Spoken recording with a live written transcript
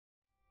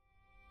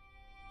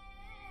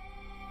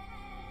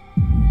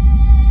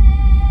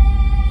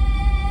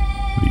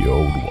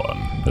Old One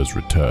has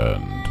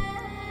returned.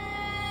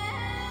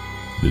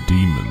 The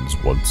demons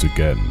once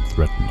again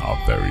threaten our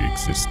very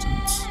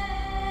existence,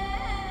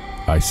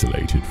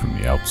 isolated from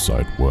the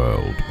outside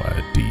world by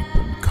a deep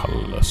and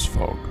colourless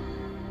fog.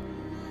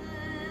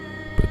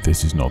 But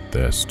this is not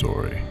their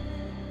story.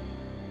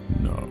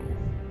 No,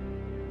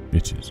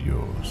 it is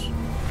yours.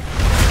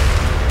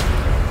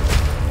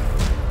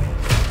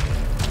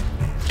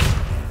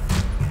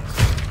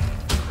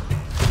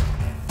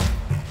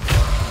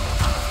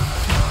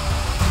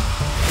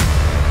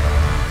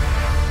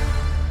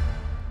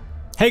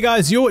 Hey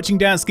guys, you're watching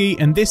Dansky,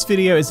 and this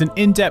video is an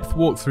in-depth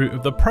walkthrough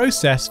of the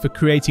process for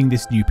creating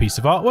this new piece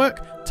of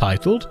artwork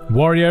titled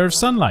Warrior of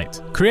Sunlight.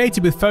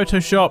 Created with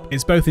Photoshop,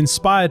 it's both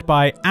inspired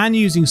by and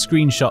using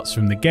screenshots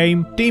from the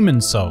game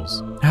Demon's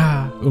Souls.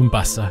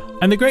 Umbasa.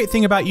 And the great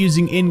thing about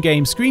using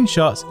in-game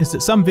screenshots is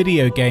that some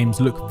video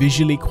games look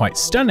visually quite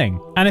stunning.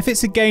 And if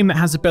it's a game that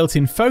has a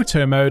built-in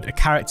photo mode, a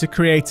character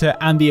creator,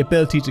 and the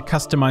ability to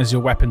customize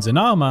your weapons and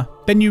armor,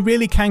 then you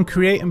really can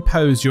create and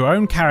pose your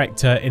own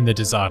character in the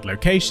desired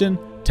location,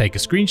 take a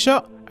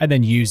screenshot, and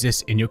then use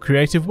this in your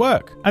creative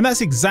work. And that's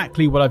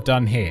exactly what I've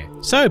done here.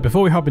 So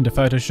before we hop into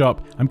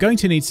Photoshop, I'm going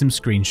to need some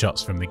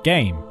screenshots from the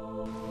game.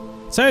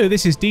 So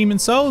this is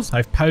Demon's Souls.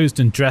 I've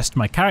posed and dressed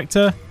my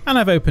character, and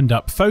I've opened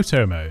up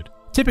photo mode.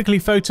 Typically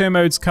photo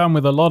modes come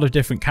with a lot of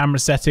different camera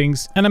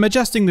settings, and I'm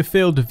adjusting the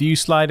field of view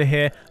slider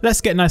here.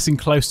 Let's get nice and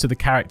close to the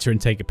character and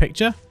take a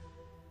picture.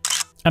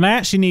 And I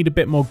actually need a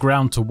bit more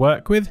ground to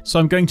work with, so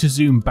I'm going to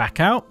zoom back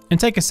out and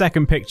take a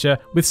second picture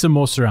with some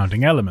more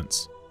surrounding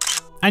elements.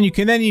 And you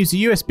can then use a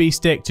USB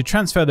stick to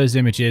transfer those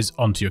images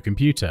onto your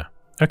computer.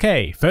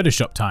 Okay,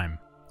 Photoshop time.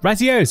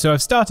 Rightio, so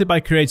I've started by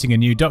creating a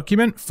new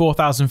document,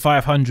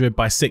 4500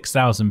 by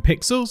 6000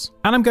 pixels,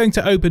 and I'm going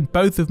to open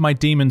both of my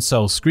Demon's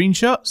Souls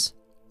screenshots.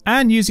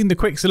 And using the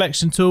quick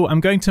selection tool, I'm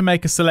going to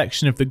make a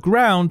selection of the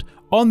ground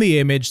on the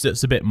image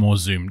that's a bit more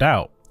zoomed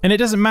out. And it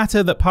doesn't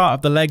matter that part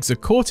of the legs are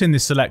caught in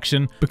this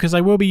selection because I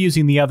will be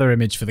using the other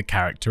image for the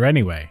character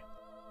anyway.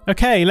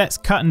 Okay, let's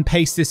cut and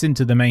paste this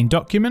into the main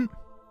document.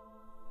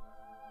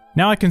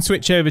 Now I can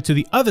switch over to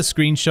the other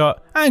screenshot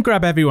and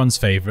grab everyone's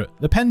favourite,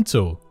 the pen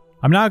tool.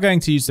 I'm now going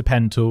to use the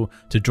pen tool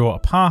to draw a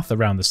path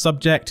around the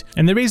subject,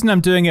 and the reason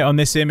I'm doing it on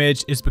this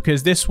image is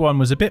because this one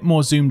was a bit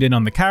more zoomed in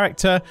on the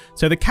character,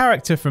 so the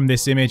character from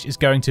this image is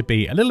going to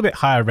be a little bit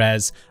higher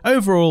res,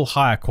 overall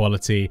higher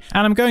quality,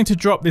 and I'm going to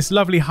drop this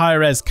lovely high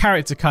res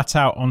character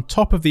cutout on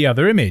top of the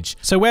other image.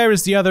 So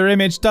whereas the other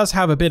image does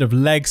have a bit of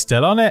leg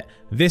still on it,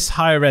 this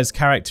high res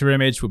character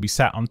image will be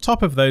sat on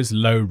top of those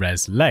low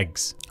res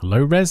legs.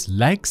 Low res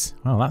legs?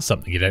 Well, that's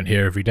something you don't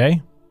hear every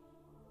day.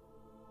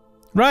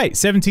 Right,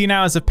 17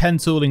 hours of pen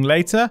tooling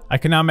later, I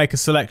can now make a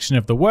selection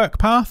of the work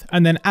path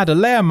and then add a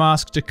layer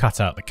mask to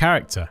cut out the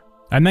character.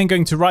 I'm then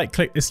going to right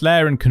click this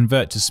layer and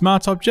convert to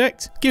Smart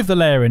Object, give the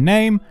layer a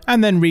name,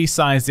 and then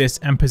resize this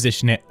and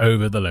position it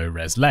over the low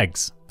res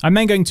legs. I'm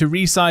then going to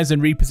resize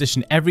and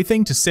reposition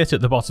everything to sit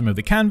at the bottom of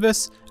the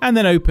canvas and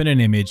then open an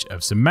image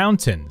of some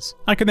mountains.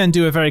 I can then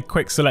do a very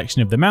quick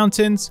selection of the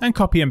mountains and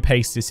copy and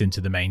paste this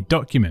into the main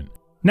document.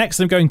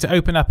 Next, I'm going to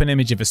open up an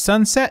image of a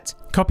sunset,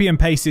 copy and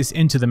paste this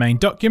into the main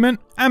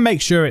document, and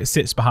make sure it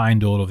sits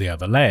behind all of the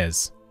other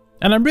layers.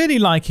 And I'm really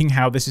liking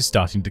how this is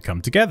starting to come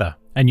together.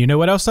 And you know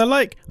what else I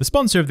like? The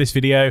sponsor of this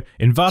video,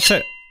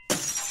 Envato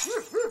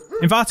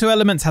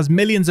Elements has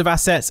millions of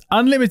assets,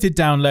 unlimited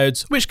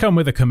downloads, which come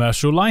with a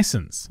commercial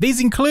license. These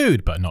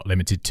include, but not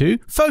limited to,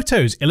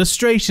 photos,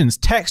 illustrations,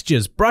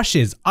 textures,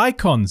 brushes,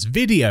 icons,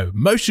 video,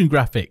 motion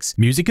graphics,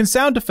 music and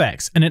sound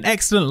effects, and an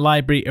excellent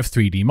library of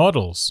 3D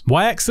models.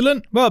 Why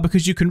excellent? Well,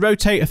 because you can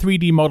rotate a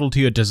 3D model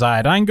to your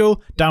desired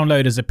angle,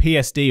 download as a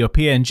PSD or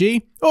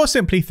PNG, or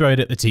simply throw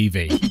it at the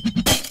TV.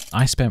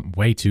 I spent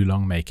way too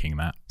long making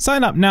that.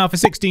 Sign up now for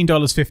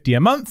 $16.50 a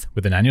month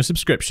with an annual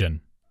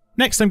subscription.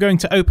 Next, I'm going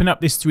to open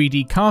up this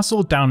 3D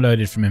castle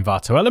downloaded from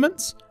Envato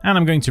Elements, and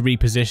I'm going to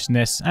reposition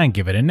this and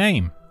give it a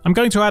name. I'm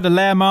going to add a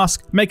layer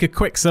mask, make a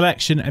quick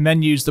selection, and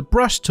then use the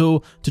brush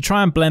tool to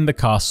try and blend the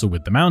castle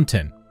with the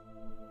mountain.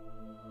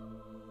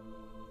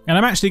 And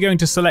I'm actually going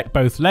to select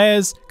both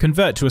layers,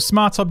 convert to a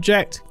smart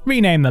object,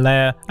 rename the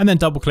layer, and then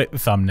double click the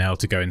thumbnail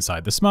to go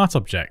inside the smart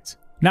object.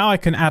 Now I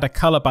can add a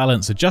color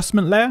balance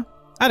adjustment layer,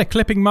 add a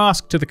clipping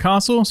mask to the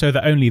castle so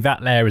that only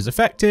that layer is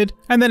affected,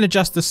 and then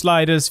adjust the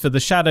sliders for the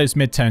shadows,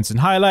 midtones, and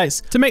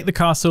highlights to make the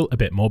castle a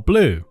bit more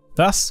blue,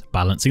 thus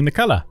balancing the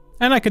color.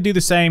 And I could do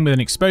the same with an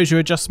exposure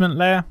adjustment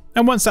layer.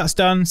 And once that's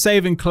done,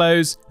 save and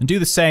close, and do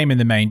the same in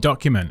the main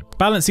document,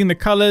 balancing the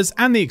colors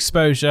and the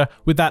exposure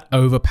with that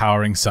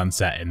overpowering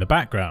sunset in the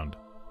background.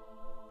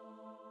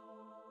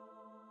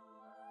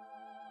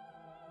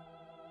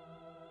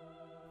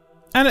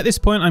 And at this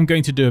point, I'm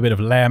going to do a bit of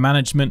layer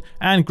management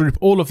and group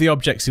all of the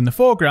objects in the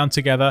foreground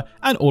together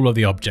and all of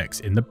the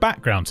objects in the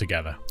background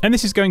together. And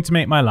this is going to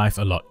make my life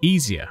a lot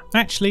easier.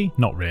 Actually,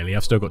 not really.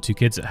 I've still got 2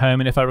 kids at home,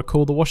 and if I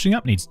recall, the washing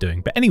up needs doing.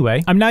 But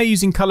anyway, I'm now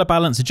using color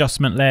balance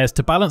adjustment layers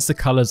to balance the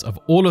colors of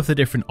all of the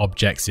different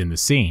objects in the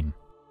scene.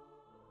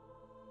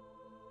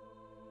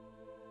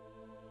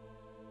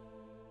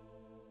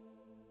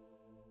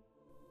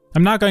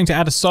 I'm now going to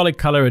add a solid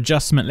color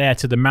adjustment layer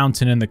to the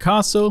mountain and the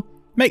castle,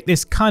 make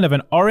this kind of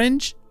an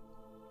orange,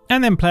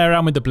 and then play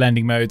around with the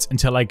blending modes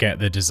until I get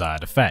the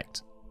desired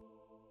effect.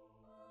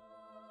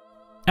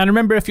 And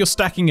remember, if you're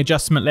stacking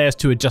adjustment layers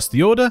to adjust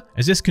the order,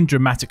 as this can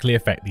dramatically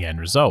affect the end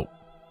result.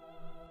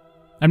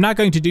 I'm now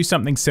going to do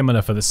something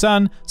similar for the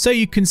sun, so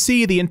you can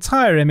see the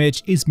entire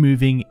image is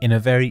moving in a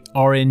very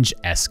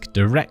orange-esque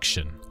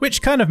direction,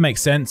 which kind of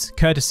makes sense,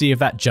 courtesy of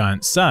that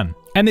giant sun.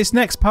 And this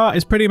next part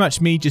is pretty much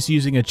me just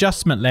using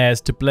adjustment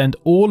layers to blend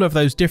all of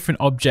those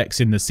different objects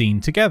in the scene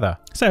together.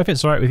 So if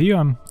it's alright with you,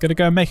 I'm gonna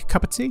go and make a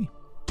cup of tea.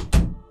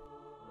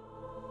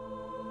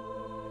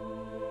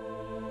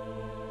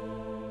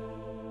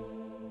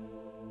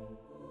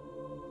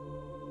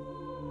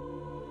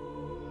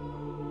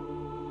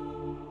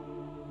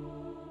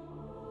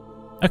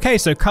 Okay,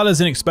 so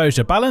colors and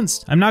exposure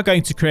balanced. I'm now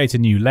going to create a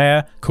new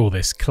layer, call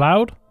this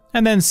cloud,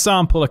 and then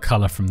sample a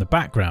color from the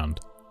background.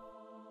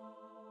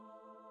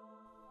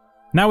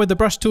 Now with the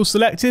brush tool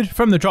selected,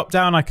 from the drop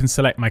down I can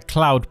select my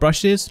cloud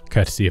brushes,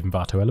 courtesy of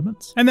Envato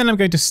Elements. And then I'm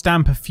going to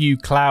stamp a few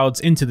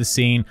clouds into the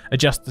scene,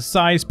 adjust the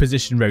size,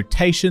 position,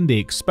 rotation, the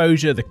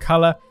exposure, the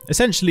color,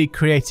 essentially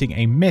creating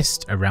a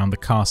mist around the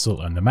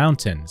castle and the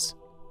mountains.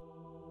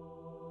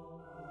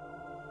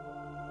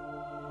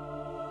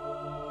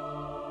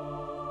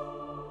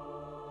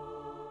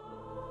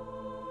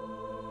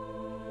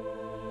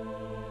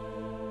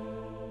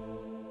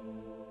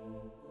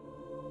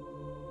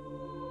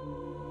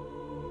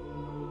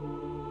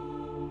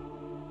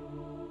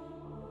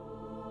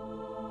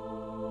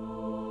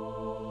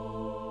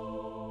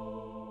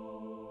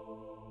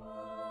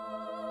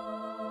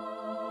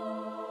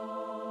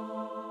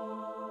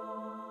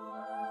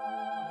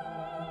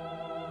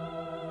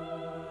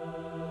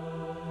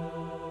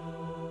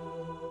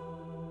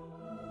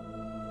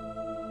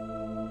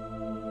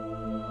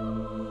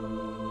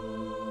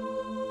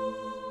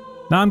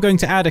 Now I'm going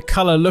to add a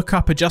color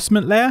lookup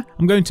adjustment layer.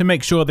 I'm going to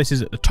make sure this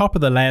is at the top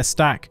of the layer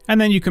stack, and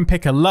then you can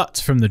pick a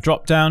LUT from the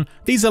drop down.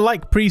 These are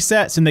like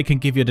presets and they can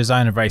give your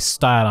design a very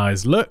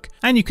stylized look,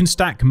 and you can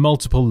stack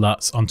multiple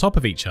LUTs on top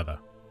of each other.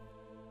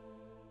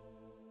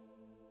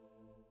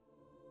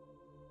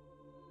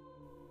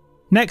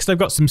 Next, I've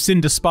got some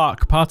Cinder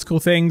Spark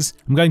particle things.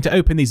 I'm going to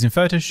open these in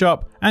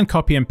Photoshop and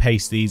copy and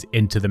paste these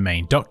into the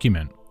main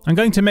document. I'm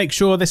going to make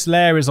sure this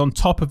layer is on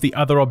top of the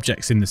other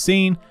objects in the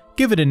scene,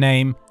 give it a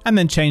name, and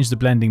then change the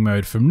blending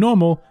mode from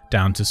normal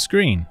down to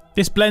screen.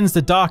 This blends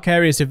the dark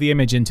areas of the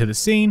image into the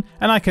scene,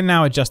 and I can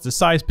now adjust the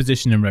size,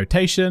 position, and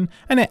rotation,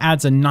 and it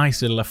adds a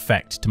nice little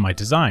effect to my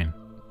design.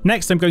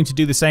 Next, I'm going to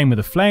do the same with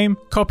a flame,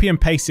 copy and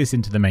paste this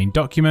into the main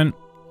document,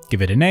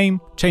 give it a name,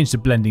 change the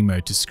blending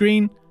mode to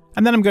screen,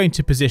 and then I'm going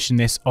to position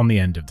this on the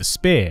end of the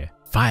spear.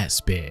 Fire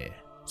spear.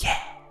 Yeah.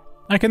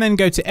 I can then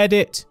go to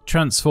Edit,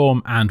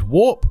 Transform, and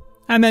Warp,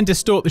 and then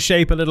distort the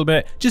shape a little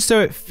bit just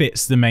so it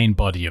fits the main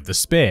body of the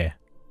spear.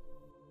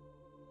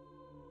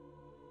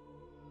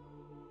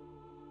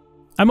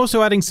 I'm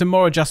also adding some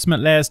more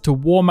adjustment layers to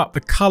warm up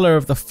the color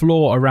of the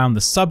floor around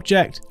the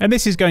subject, and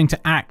this is going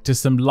to act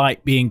as some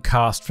light being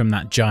cast from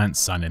that giant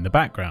sun in the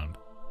background.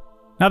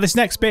 Now this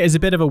next bit is a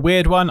bit of a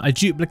weird one. I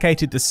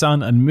duplicated the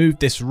sun and moved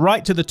this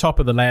right to the top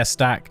of the layer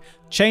stack,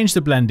 changed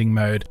the blending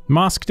mode,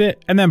 masked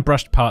it, and then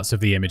brushed parts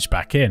of the image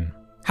back in.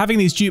 Having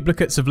these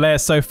duplicates of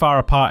layers so far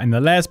apart in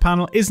the layers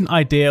panel isn't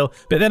ideal,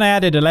 but then I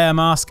added a layer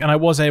mask and I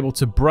was able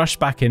to brush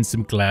back in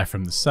some glare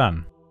from the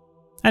sun.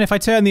 And if I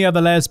turn the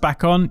other layers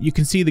back on, you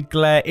can see the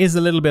glare is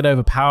a little bit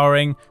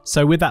overpowering,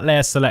 so with that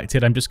layer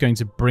selected, I'm just going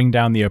to bring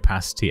down the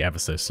opacity ever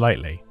so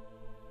slightly.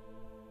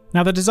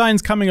 Now the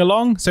design's coming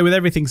along, so with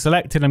everything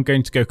selected, I'm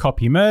going to go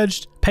copy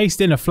merged, paste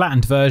in a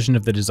flattened version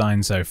of the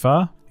design so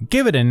far,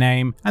 give it a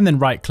name, and then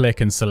right click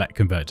and select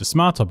convert to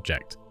smart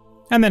object.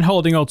 And then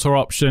holding Alt or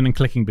Option and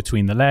clicking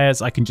between the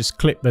layers, I can just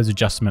clip those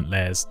adjustment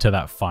layers to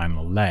that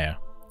final layer.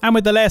 And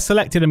with the layer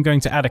selected, I'm going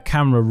to add a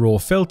camera raw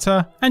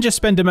filter and just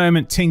spend a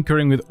moment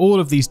tinkering with all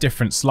of these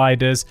different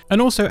sliders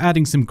and also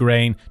adding some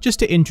grain just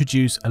to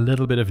introduce a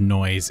little bit of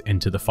noise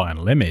into the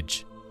final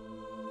image.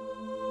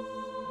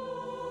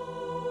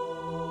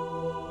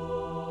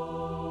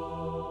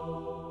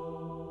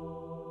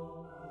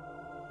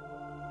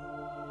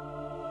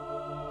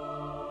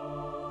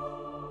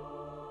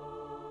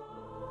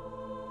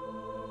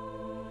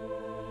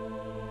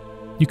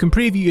 You can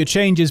preview your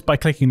changes by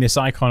clicking this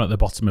icon at the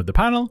bottom of the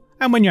panel,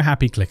 and when you're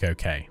happy, click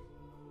OK.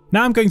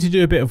 Now I'm going to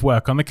do a bit of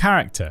work on the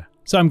character,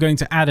 so I'm going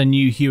to add a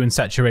new hue and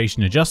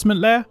saturation adjustment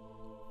layer,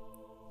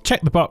 check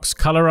the box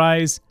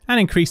colorize, and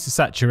increase the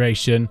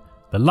saturation,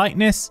 the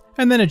lightness,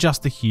 and then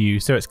adjust the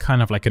hue so it's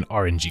kind of like an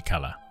orangey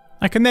color.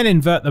 I can then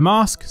invert the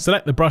mask,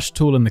 select the brush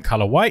tool in the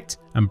color white,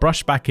 and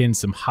brush back in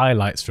some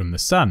highlights from the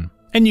sun.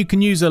 And you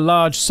can use a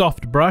large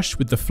soft brush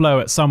with the flow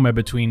at somewhere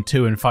between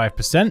 2 and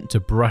 5% to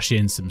brush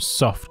in some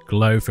soft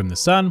glow from the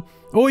sun,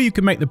 or you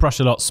can make the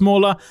brush a lot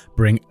smaller,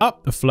 bring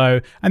up the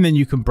flow, and then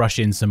you can brush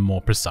in some more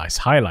precise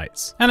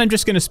highlights. And I'm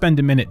just going to spend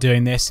a minute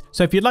doing this,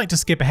 so if you'd like to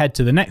skip ahead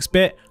to the next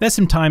bit, there's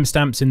some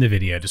timestamps in the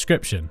video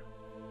description.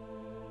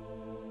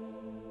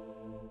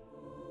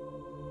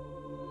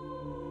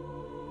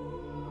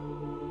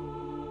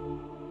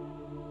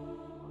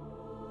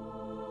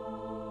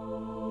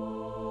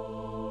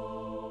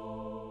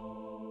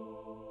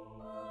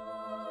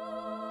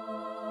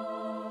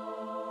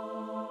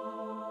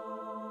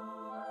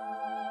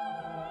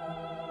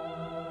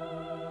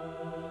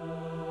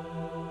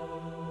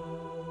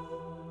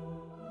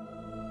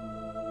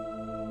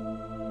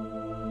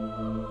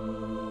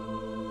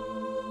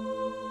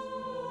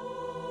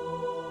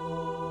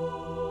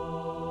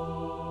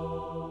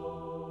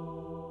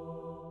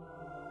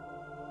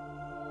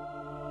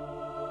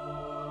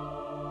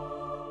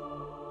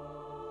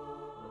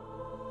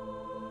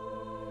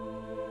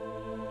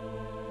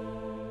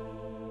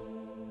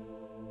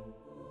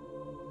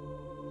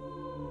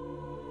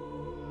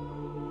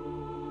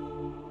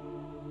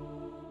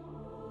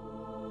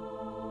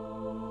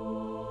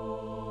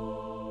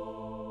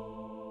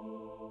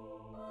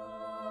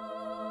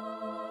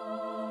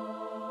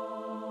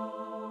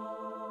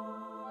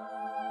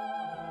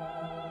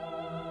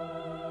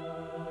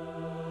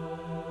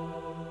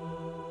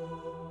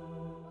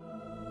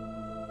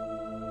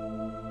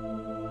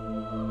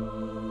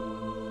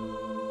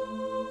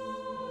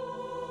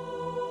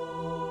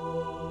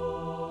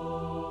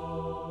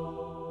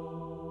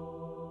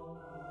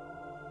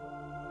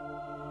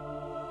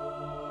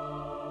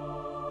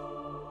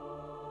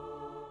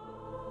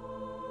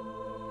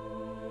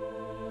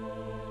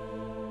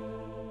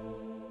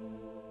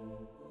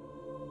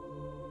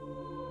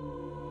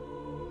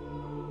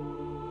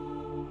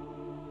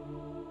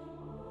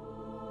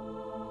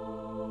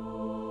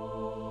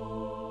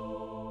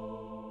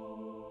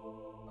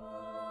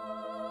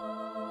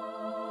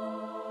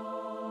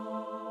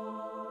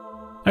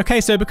 Okay,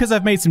 so because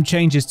I've made some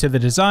changes to the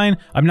design,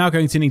 I'm now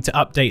going to need to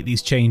update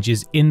these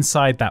changes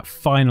inside that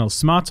final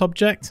smart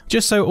object,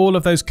 just so all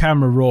of those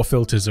camera raw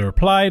filters are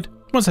applied.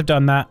 Once I've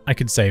done that, I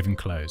can save and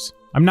close.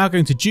 I'm now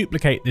going to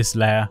duplicate this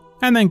layer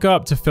and then go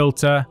up to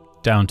Filter,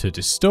 down to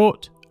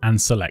Distort, and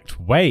select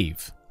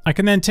Wave. I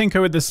can then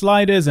tinker with the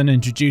sliders and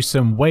introduce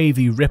some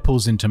wavy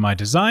ripples into my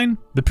design.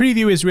 The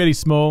preview is really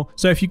small,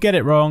 so if you get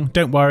it wrong,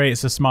 don't worry,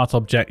 it's a smart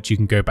object, you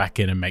can go back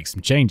in and make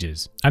some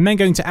changes. I'm then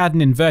going to add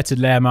an inverted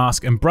layer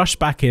mask and brush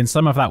back in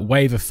some of that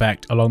wave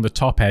effect along the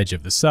top edge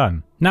of the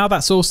sun. Now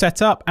that's all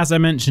set up, as I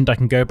mentioned, I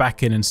can go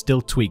back in and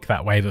still tweak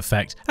that wave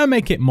effect and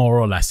make it more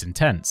or less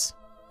intense.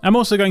 I'm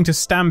also going to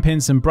stamp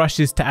in some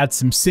brushes to add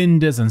some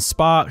cinders and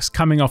sparks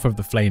coming off of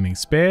the flaming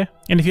spear.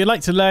 And if you'd like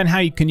to learn how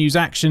you can use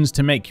actions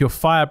to make your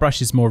fire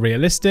brushes more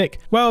realistic,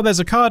 well, there's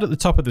a card at the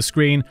top of the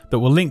screen that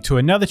will link to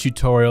another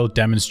tutorial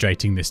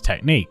demonstrating this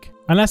technique.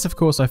 Unless of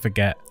course I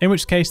forget, in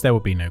which case there will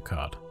be no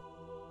card.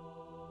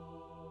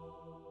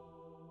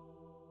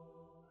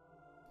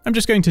 I'm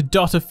just going to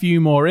dot a few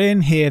more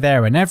in here,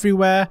 there and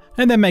everywhere,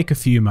 and then make a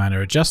few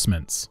minor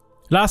adjustments.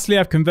 Lastly,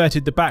 I've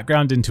converted the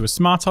background into a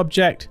smart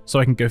object, so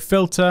I can go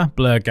Filter,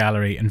 Blur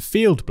Gallery, and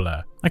Field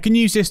Blur. I can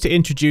use this to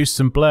introduce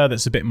some blur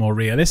that's a bit more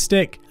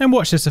realistic, and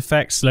watch this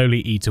effect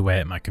slowly eat away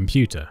at my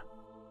computer.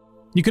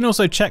 You can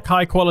also check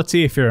high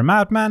quality if you're a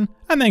madman,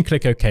 and then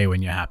click OK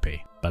when you're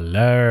happy.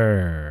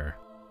 Blur.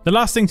 The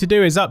last thing to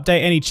do is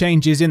update any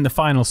changes in the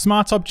final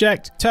smart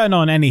object, turn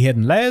on any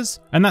hidden layers,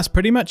 and that's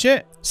pretty much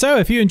it. So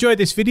if you enjoyed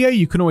this video,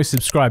 you can always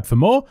subscribe for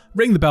more,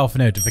 ring the bell for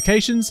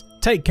notifications,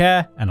 take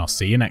care, and I'll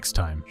see you next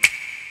time.